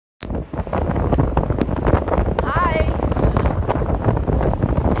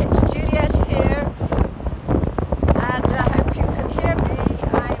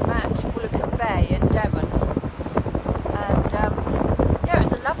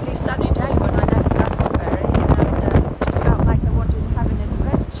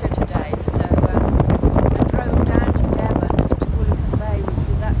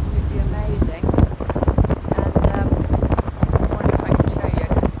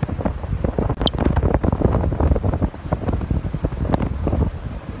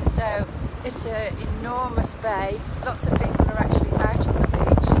an enormous bay. Lots of people are actually out on the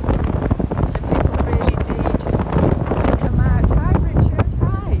beach, so people really need to come out. Hi Richard,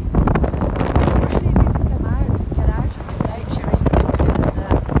 hi! People really need to come out and get out into nature, even if it is a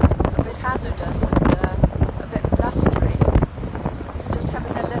bit hazardous and a bit blustery. So just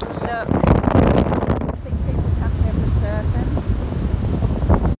having a little look. I think people come here for surfing.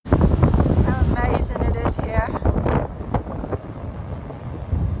 How amazing it is here.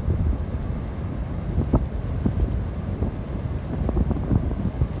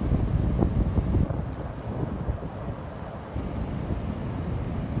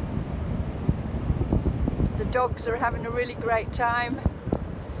 The dogs are having a really great time.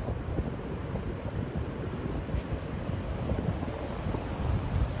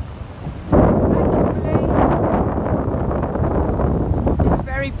 It's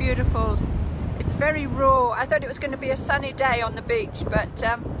very beautiful. It's very raw. I thought it was going to be a sunny day on the beach, but it's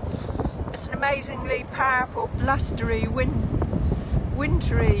an amazingly powerful, blustery, wintry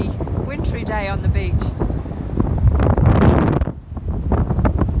day on the beach.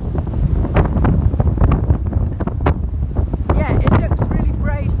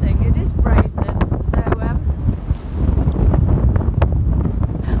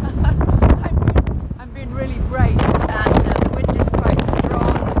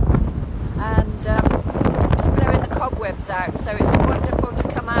 Out, so it's wonderful to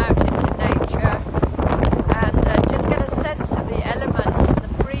come out into nature and just get a sense of the elements and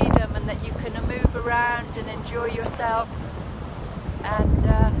the freedom, and that you can move around and enjoy yourself and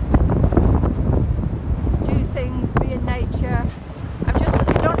do things, be in nature. I'm just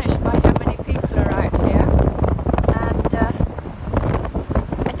astonished by how many people are out here, and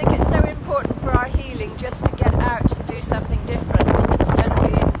I think it's so important for our healing just to get out and do something different instead of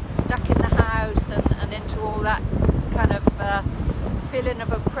being stuck in the house and into all that kind of feeling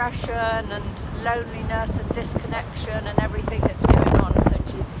of oppression and loneliness and disconnection and everything that's going on. So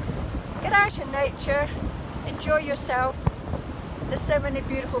to get out in nature, enjoy yourself. There's so many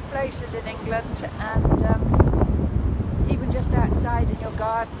beautiful places in England, and even just outside in your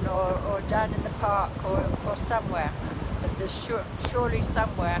garden or down in the park or somewhere, but there's surely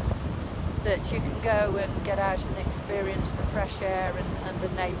somewhere that you can go and get out and experience the fresh air and the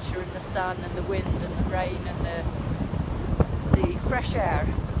nature and the sun and the wind and the rain and the fresh air,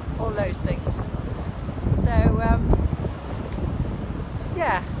 all those things. So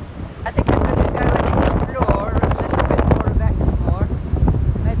yeah, I think I'm going to go and explore a little bit more of Exmoor.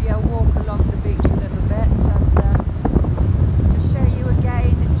 Maybe I'll walk along the beach a little bit and just show you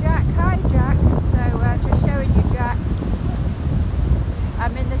again. Jack, hi Jack. So just showing you Jack.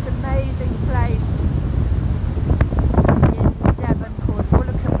 I'm in this amazing place in Devon called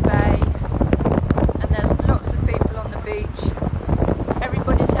Woolecombe Bay, and there's lots of people on the beach.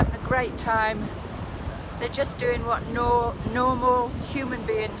 Everybody's having a great time. They're just doing what normal human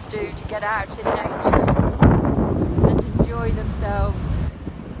beings do to get out in nature and enjoy themselves.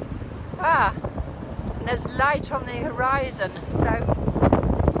 And there's light on the horizon, so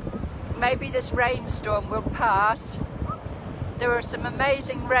maybe this rainstorm will pass. There were some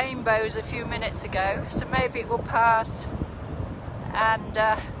amazing rainbows a few minutes ago, so maybe it will pass and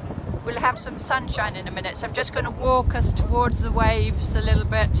we'll have some sunshine in a minute. So I'm just going to walk us towards the waves a little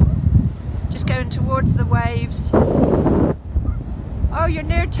bit. Just going towards the waves. Oh, you're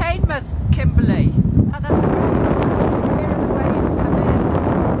near Teignmouth, Kimberly. Oh, that's great. So here are the waves come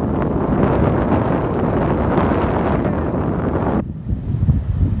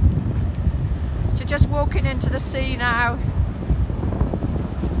in. So just walking into the sea now.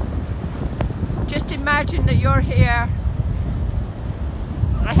 Just imagine that you're here.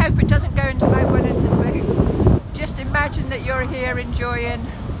 I hope it doesn't go into my Wellington boots. Just imagine that you're here enjoying.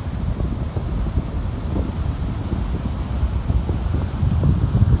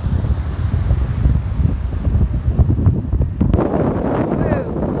 Woo!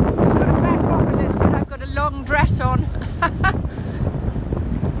 I've got to back off a little bit. I've got a long dress on.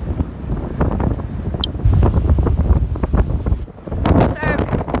 So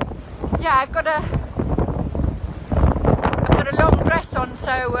yeah, I've got a long dress on,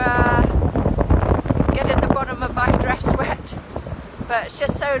 so getting the bottom of my dress wet, but it's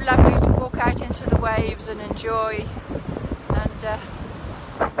just so lovely to walk out into the waves and enjoy, and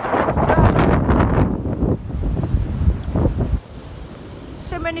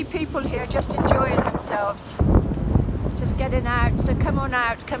so many people here just enjoying themselves, just getting out. So come on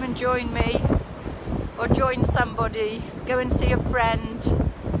out, come and join me, or join somebody, go and see a friend,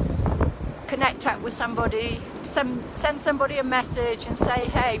 connect up with somebody, send somebody a message and say,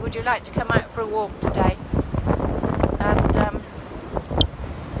 hey, would you like to come out for a walk today? And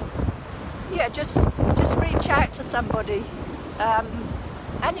yeah, just reach out to somebody,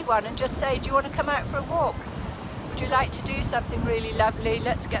 anyone, and just say, do you want to come out for a walk? Would you like to do something really lovely?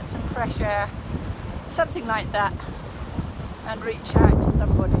 Let's get some fresh air, something like that. And reach out to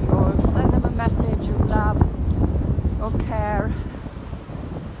somebody, or send them a message of love or care.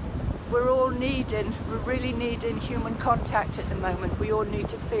 We're really needing human contact at the moment. We all need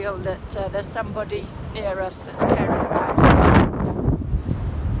to feel that there's somebody near us that's caring about us,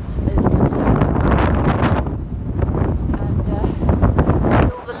 is concerned about us. And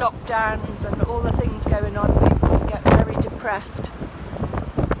with all the lockdowns and all the things going on, people can get very depressed,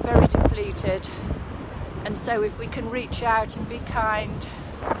 very depleted. And so if we can reach out and be kind,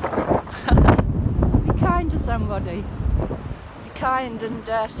 be kind to somebody. Kind and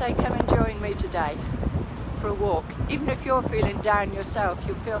say, come and join me today for a walk. Even if you're feeling down yourself,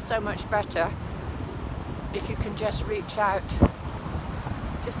 you'll feel so much better if you can just reach out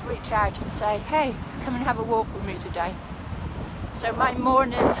and say, hey, come and have a walk with me today. So my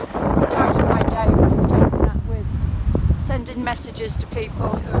morning, start of my day, was taken up with sending messages to people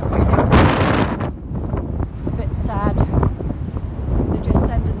who are feeling a bit sad. So just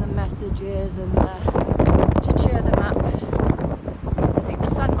sending them messages and to cheer them up.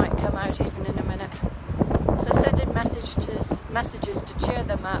 Even in a minute. So sending messages to cheer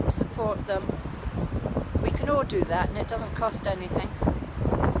them up, support them. We can all do that, and it doesn't cost anything.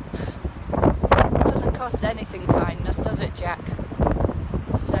 It doesn't cost anything, kindness, does it, Jack?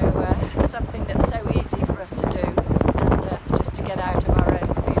 So it's something that's so easy for us to do, and just to get out of our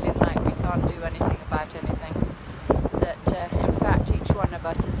own feeling like we can't do anything about anything. That in fact each one of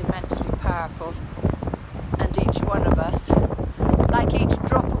us is immensely powerful, and each one of us, like each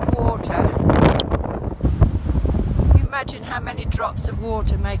drop of water, you imagine how many drops of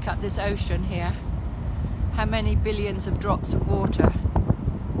water make up this ocean here, how many billions of drops of water,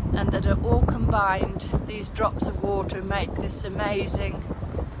 and that are all combined, these drops of water make this amazing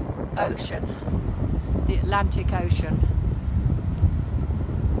ocean, the Atlantic Ocean,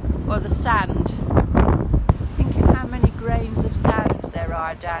 or the sand. Thinking how many grains of sand there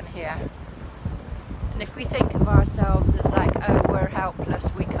are down here. And if we think of ourselves as like, oh, we're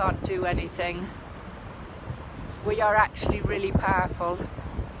helpless, we can't do anything, we are actually really powerful.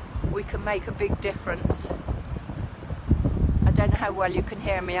 We can make a big difference. I don't know how well you can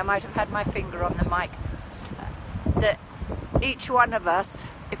hear me. I might have had my finger on the mic. That each one of us,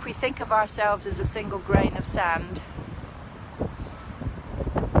 if we think of ourselves as a single grain of sand,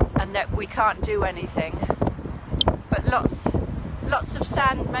 and that we can't do anything, but lots of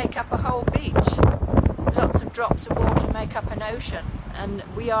sand make up a whole beach. Lots of drops of water make up an ocean, and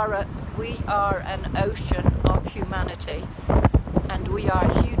we are an ocean of humanity, and we are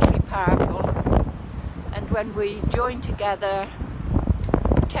hugely powerful. And when we join together,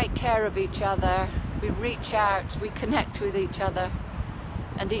 we take care of each other, we reach out, we connect with each other,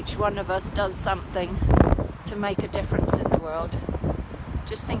 and each one of us does something to make a difference in the world.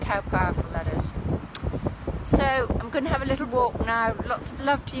 Just think how powerful that is. So I'm going to have a little walk now. Lots of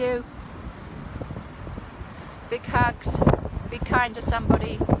love to you. Big hugs, be kind to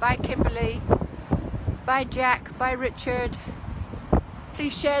somebody. Bye Kimberly, bye Jack, bye Richard.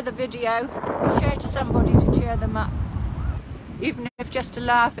 Please share the video, share to somebody to cheer them up. Even if just to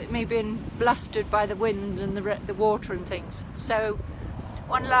laugh at me being blustered by the wind and the water and things. So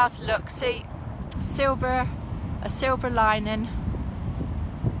one last look, see a silver lining.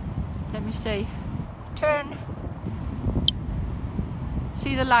 Let me see, turn,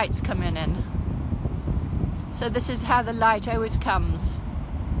 see the lights coming in. So this is how the light always comes.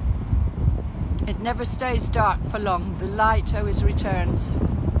 It never stays dark for long. The light always returns.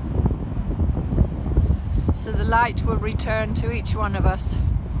 So the light will return to each one of us,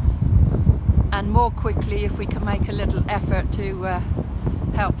 and more quickly if we can make a little effort to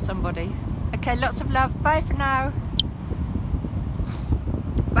help somebody. Okay, lots of love. Bye for now.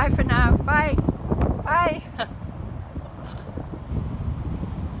 Bye for now. Bye. Bye.